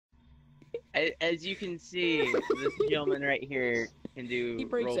As you can see, this gentleman right here can do He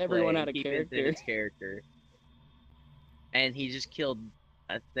breaks role everyone play, out of keep it in his character. And he just killed,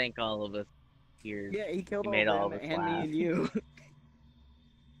 I think, all of us here. Yeah, he killed made all of of us them and me laugh. and you.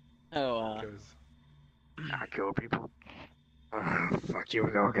 Oh, I kill people. Fuck you,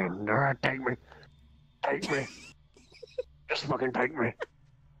 we go again. Alright, take me. Take me. Just fucking take me.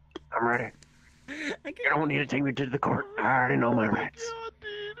 I'm ready. You don't need to take me to the court. I already know my rights. God,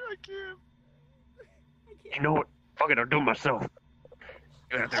 dude, I can't. You know what? Fuck it, I'll do it myself.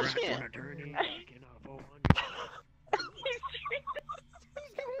 You have the I right to can't. an attorney. You cannot afford one.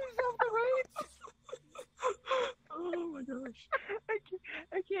 Oh my gosh.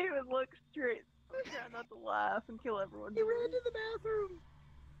 I can't even look straight. I'm trying not to laugh and kill everyone. He ran to the bathroom.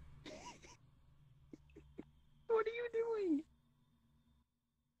 What are you doing?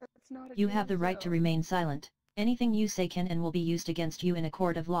 That's not a You have the right to jail remain silent. Anything you say can and will be used against you in a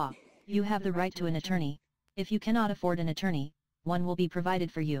court of law. You have the right to an attorney. If you cannot afford an attorney, one will be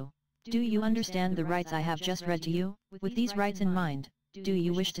provided for you. Do you understand the rights I have just read to you? With these rights in mind, do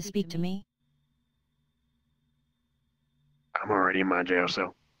you wish to speak to me? I'm already in my jail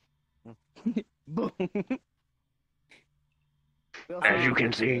cell. Boom. As you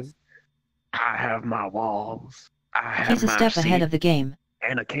can see, I have my walls. I have He's a my step seat, ahead of the game.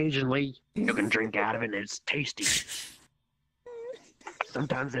 and occasionally you can drink out of it and it's tasty.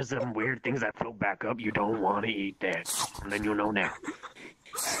 Sometimes there's some weird things that float back up. You don't want to eat that, and then you'll know now.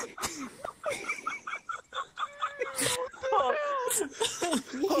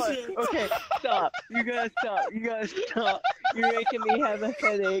 What? Okay, stop. You gotta stop. You gotta stop. You're making me have a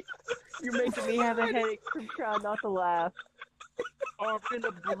headache. You're making me have a headache from trying not to laugh. Oh, I'm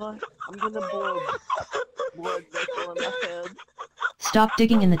gonna blow blood vessel in my head. Stop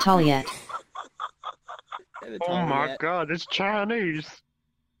digging in the toilet. Oh my god, it's Chinese.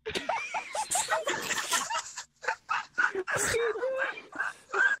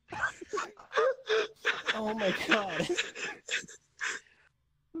 Oh my god.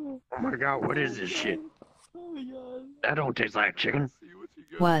 Oh my god, what is this shit? Oh my god. That don't taste like chicken. See what you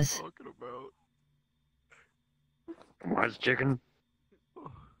guys Was. are talking about. What's chicken?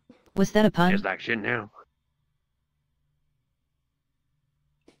 Was that a pun? Tastes like shit now.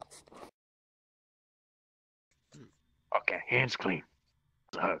 Okay, hands clean.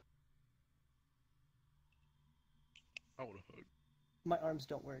 Hug. I want a hug. My arms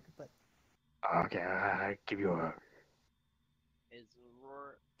don't work, but Okay, I give you a hug. Is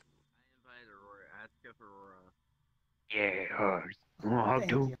Aurora? I invited Aurora. Ask if Aurora. Yeah, hugs. You want a hug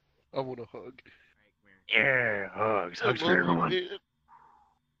thank too? you. I want a hug. Yeah, hugs. I Hugs for love you, everyone. man.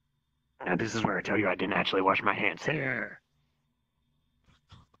 Now this is where I tell you I didn't actually wash my hands. Here.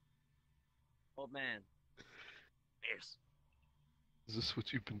 Old man, Yes. Is this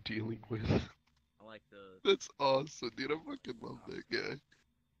what you've been dealing with? I like the. That's awesome, dude. I fucking love that guy.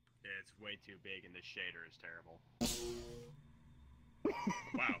 Yeah, it's way too big and the shader is terrible.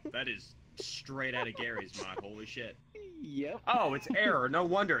 Wow, that is straight out of Gary's mod. Holy shit. Yep. Oh, it's error. No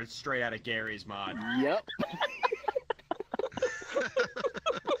wonder it's straight out of Gary's mod. Yep.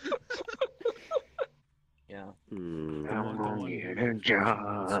 Yeah. I'm gonna get a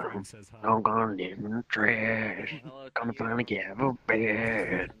job. I'm gonna live in the trash. Hello, Gonna to finally you. get a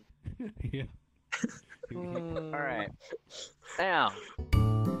bed. Yeah. Alright. Now.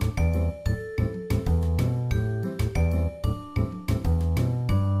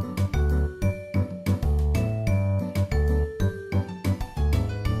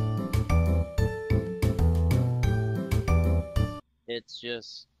 It's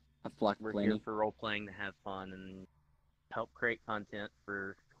just, we're here for role playing to have fun and help create content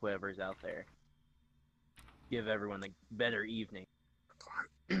for whoever's out there. Give everyone a better evening.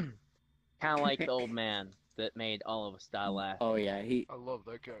 Kind of like the old man that made all of us die laughing. Oh yeah, I love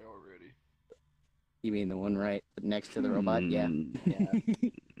that guy already. You mean the one right next to the robot? Yeah. Yeah.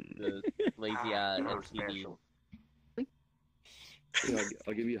 The lazy eye You're STD. special. Yeah,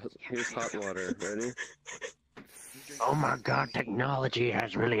 I'll give you here's hot water. Ready? Oh my god, technology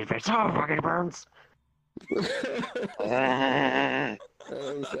has really advanced. Oh, fucking burns! I'm sad.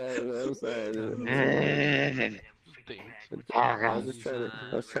 I was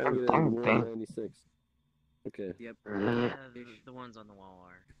just trying to get a 196. Okay. Yep. The ones on the wall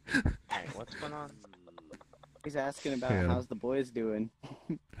are. Hey, what's going on? He's asking about Yeah. how's the boys doing.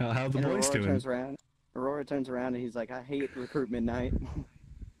 How the And boys Aurora doing? turns around. Aurora turns around and he's like, I hate recruitment night.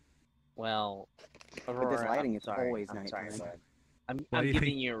 Well, With Aurora, this lighting, I'm it's sorry. always I'm night. sorry, bud. Why I'm do you giving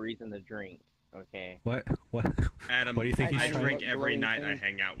think- you a reason to drink, okay? What? Adam, What do you think I he's trying? drink every Blame night I thing.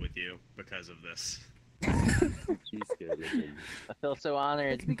 hang out with you because of this. She's scared of him. I feel so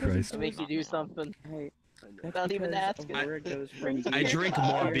honored It's because Christ. to make you do something. Hey, that's Without even because asking. Aurora goes from I drink being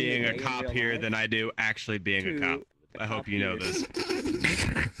more a being a in cop real here life than I do actually being a to cop. the I hope cop you know here. this.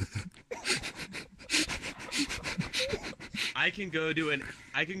 I can go do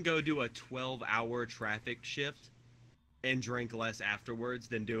a 12-hour traffic shift and drink less afterwards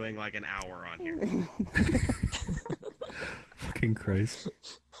than doing like an hour on here. Fucking Christ.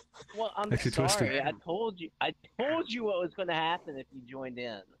 Well, I'm Actually, Twisted- sorry. I told you what was going to happen if you joined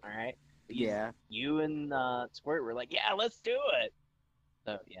in. All right. Yeah. You and Squirt were like, yeah, let's do it.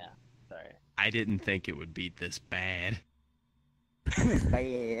 So yeah, sorry. I didn't think it would be this bad.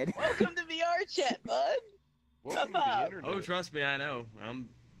 Bad. Welcome to VRChat, bud. Welcome to What's the up? internet. Oh, trust me, I know. I'm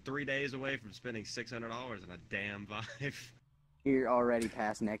 3 days away from spending $600 on a damn Vive. You're already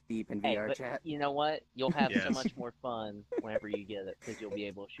past neck deep in Hey, VR but chat. you know what? You'll have so Yes. much more fun whenever you get it because you'll be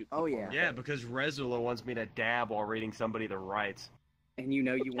able to shoot. Oh, people yeah. in the Yeah, face. because Rezula wants me to dab while reading somebody the rights. And you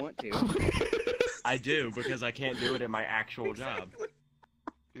know you want to. I do, because I can't do it in my actual job.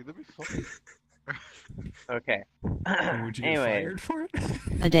 Hey, that'd be fun. Okay. And would you get Anyway, fired for it?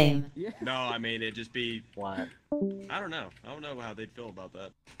 A dame. No, I mean, it'd just be... what? I don't know. I don't know how they'd feel about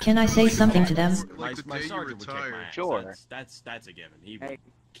that. Can I say something to them? Like the My day you sergeant would kick retire. my ass. Sure. That's a given. He would Hey,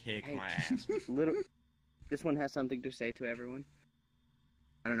 kick hey. my ass. Little. This one has something to say to everyone.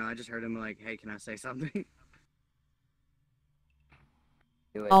 I don't know. I just heard him like, "Hey, can I say something?"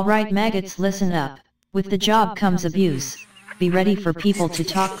 Do it. Alright maggots, listen up. With the job comes abuse. Be ready for people to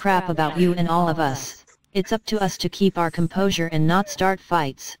talk crap about you and all of us. It's up to us to keep our composure and not start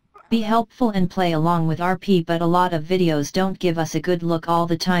fights. Be helpful and play along with RP, but a lot of videos don't give us a good look all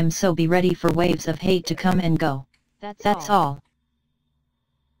the time, so be ready for waves of hate to come and go. That's all.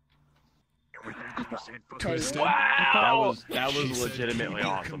 Twisted. That was legitimately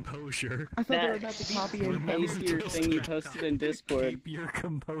awesome. Composure. I thought they were about to copy and paste your thing you posted in Discord, Keep your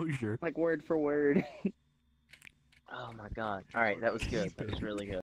composure. like word for word. Oh my god. All right, that was good. That was really good.